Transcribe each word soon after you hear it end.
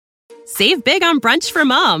Save big on brunch for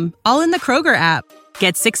mom, all in the Kroger app.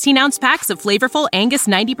 Get 16-ounce packs of flavorful Angus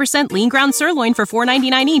 90% lean ground sirloin for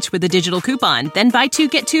 $4.99 each with a digital coupon. Then buy 2,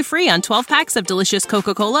 get 2 free on 12 packs of delicious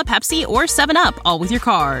Coca-Cola, Pepsi, or 7-Up, all with your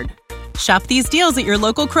card. Shop these deals at your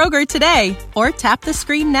local Kroger today, or tap the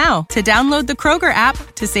screen now to download the Kroger app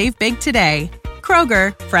to save big today.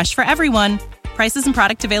 Kroger, fresh for everyone. Prices and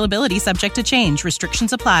product availability subject to change.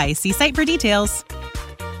 Restrictions apply. See site for details.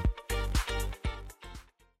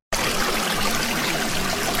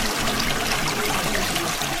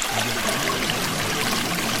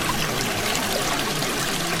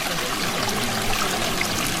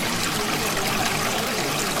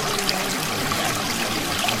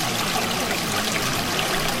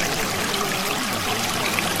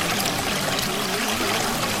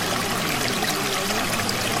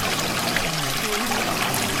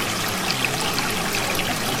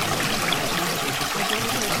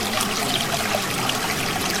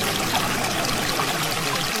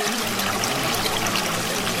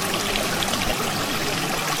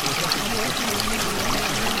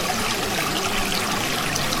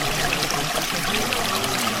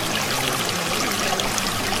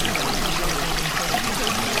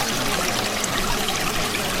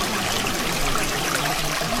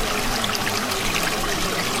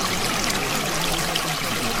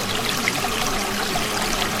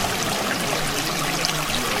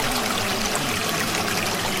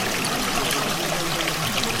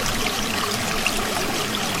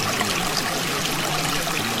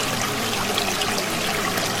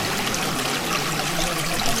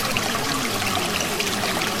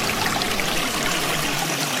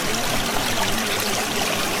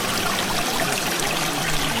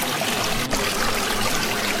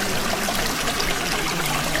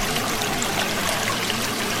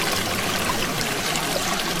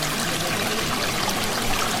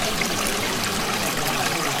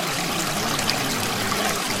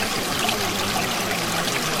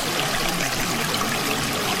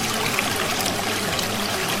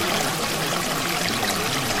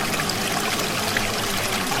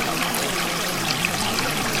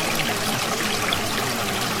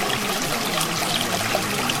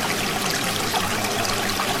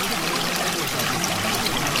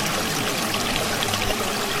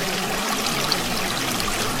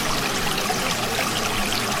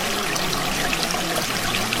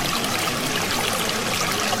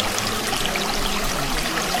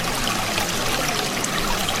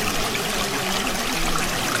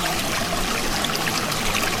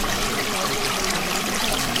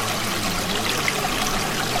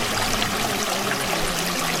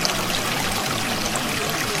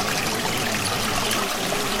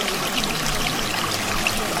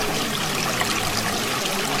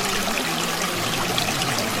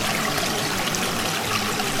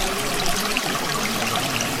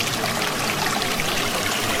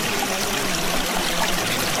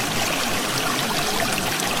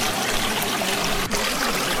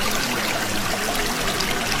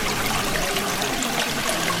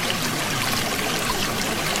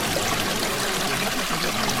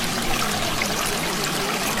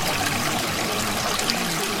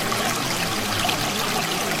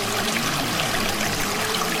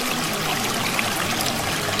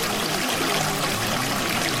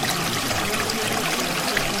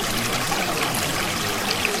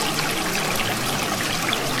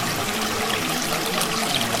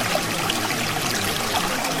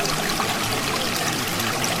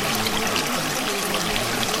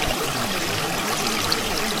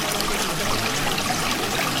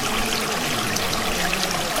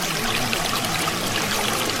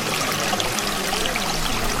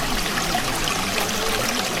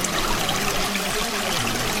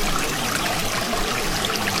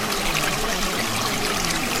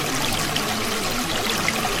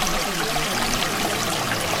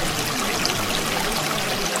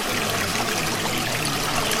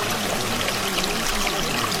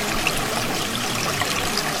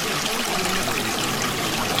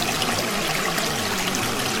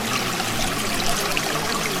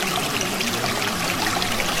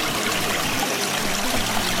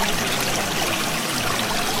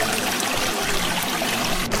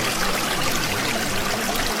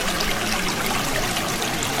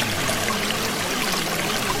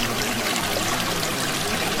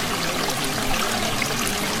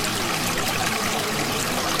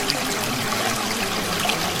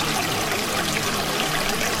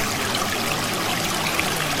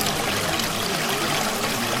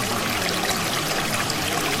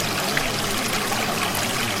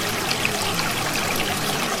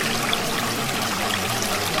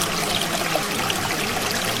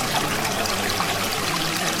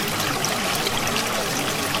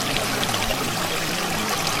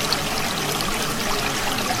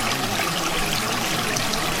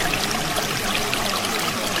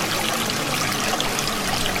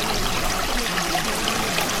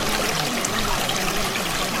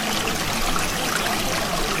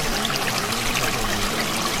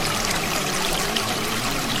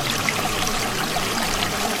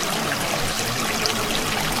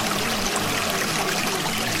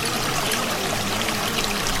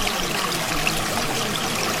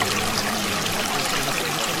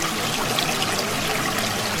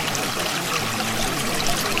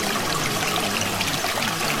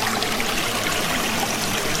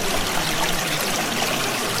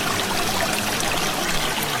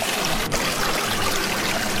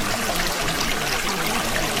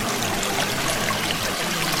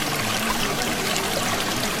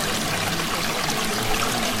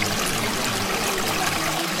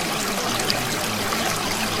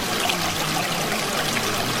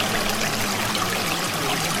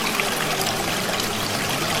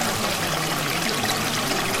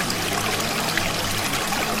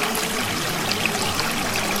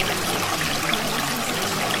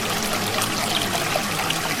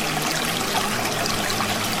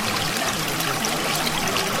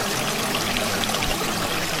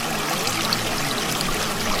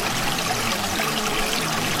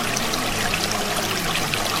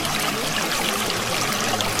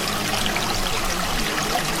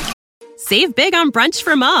 Save big on brunch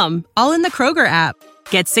for mom, all in the Kroger app.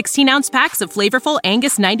 Get 16-ounce packs of flavorful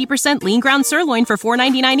Angus 90% lean ground sirloin for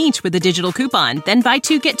 $4.99 each with a digital coupon. Then buy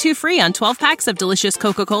 2, get 2 free on 12 packs of delicious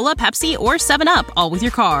Coca-Cola, Pepsi, or 7-Up, all with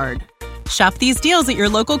your card. Shop these deals at your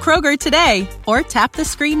local Kroger today, or tap the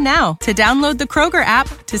screen now to download the Kroger app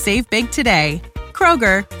to save big today.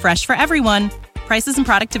 Kroger, fresh for everyone. Prices and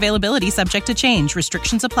product availability subject to change.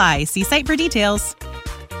 Restrictions apply. See site for details.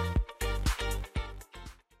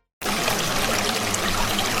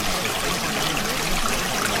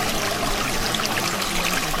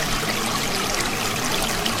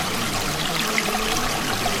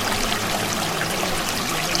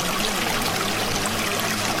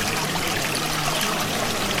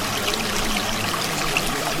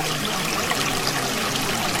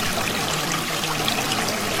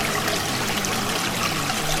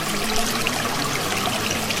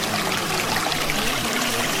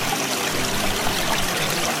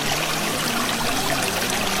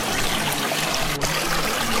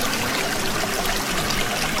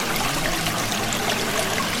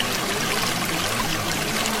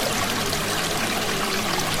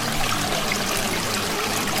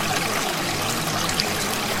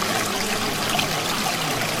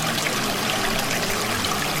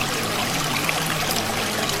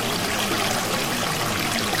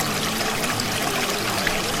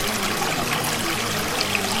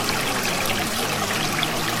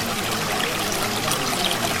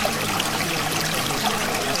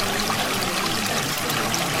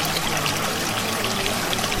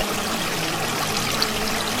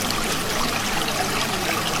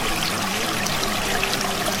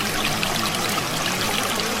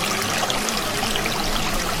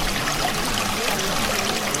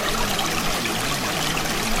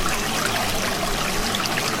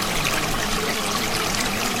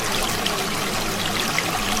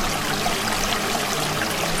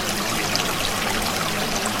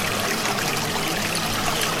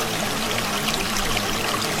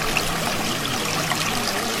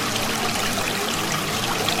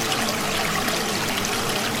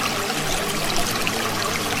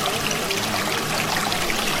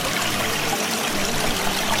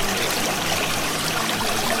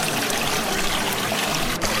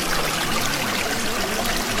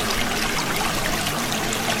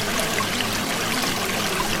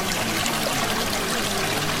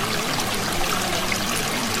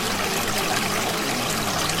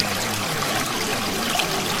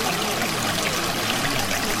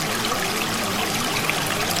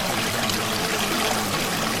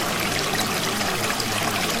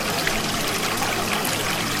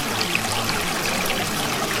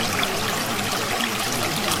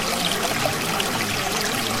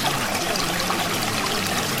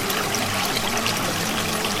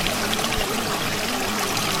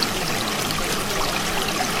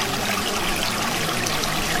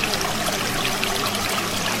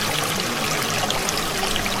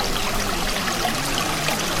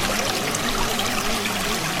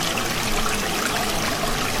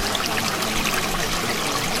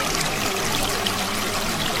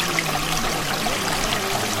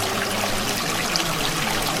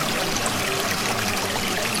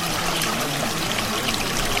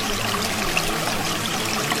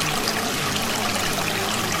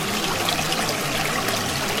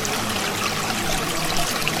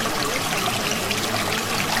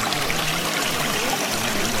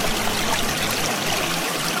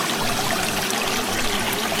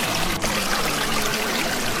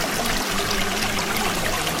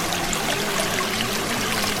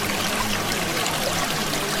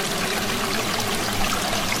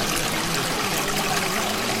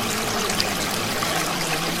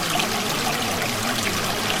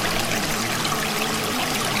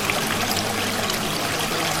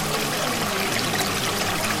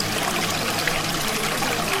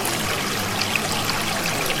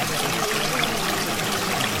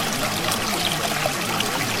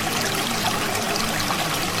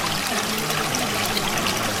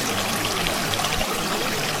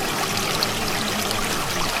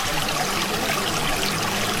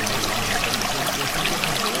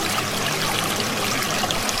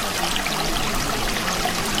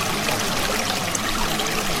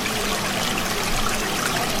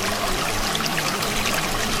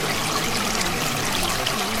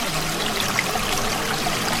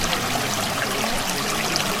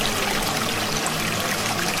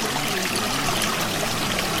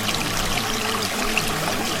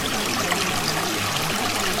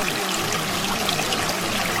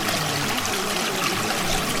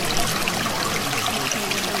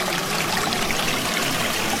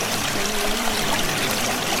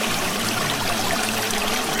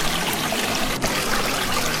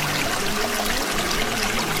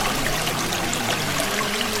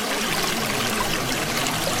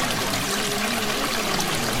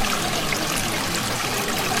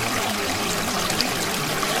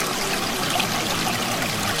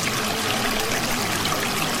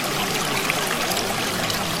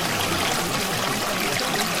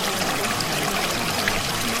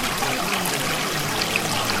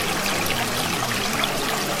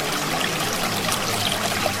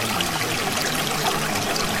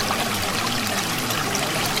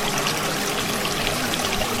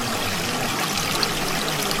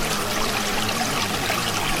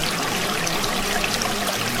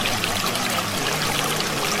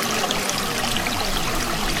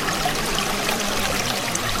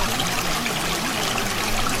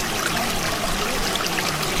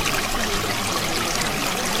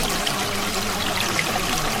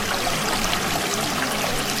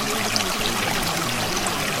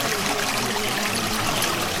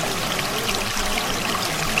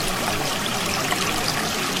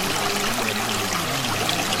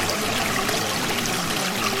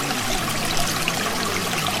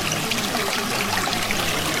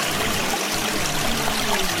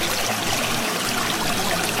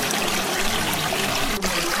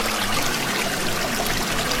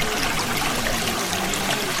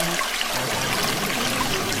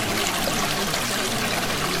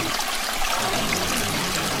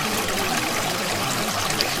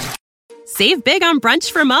 Save big on brunch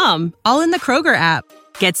for mom, all in the Kroger app.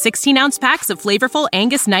 Get 16-ounce packs of flavorful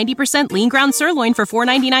Angus 90% lean ground sirloin for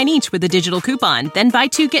 $4.99 each with a digital coupon. Then buy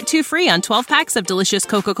 2, get 2 free on 12 packs of delicious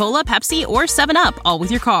Coca-Cola, Pepsi, or 7-Up, all with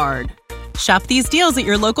your card. Shop these deals at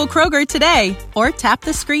your local Kroger today, or tap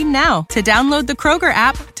the screen now to download the Kroger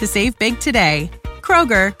app to save big today.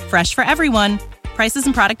 Kroger, fresh for everyone. Prices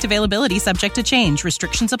and product availability subject to change.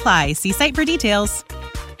 Restrictions apply. See site for details.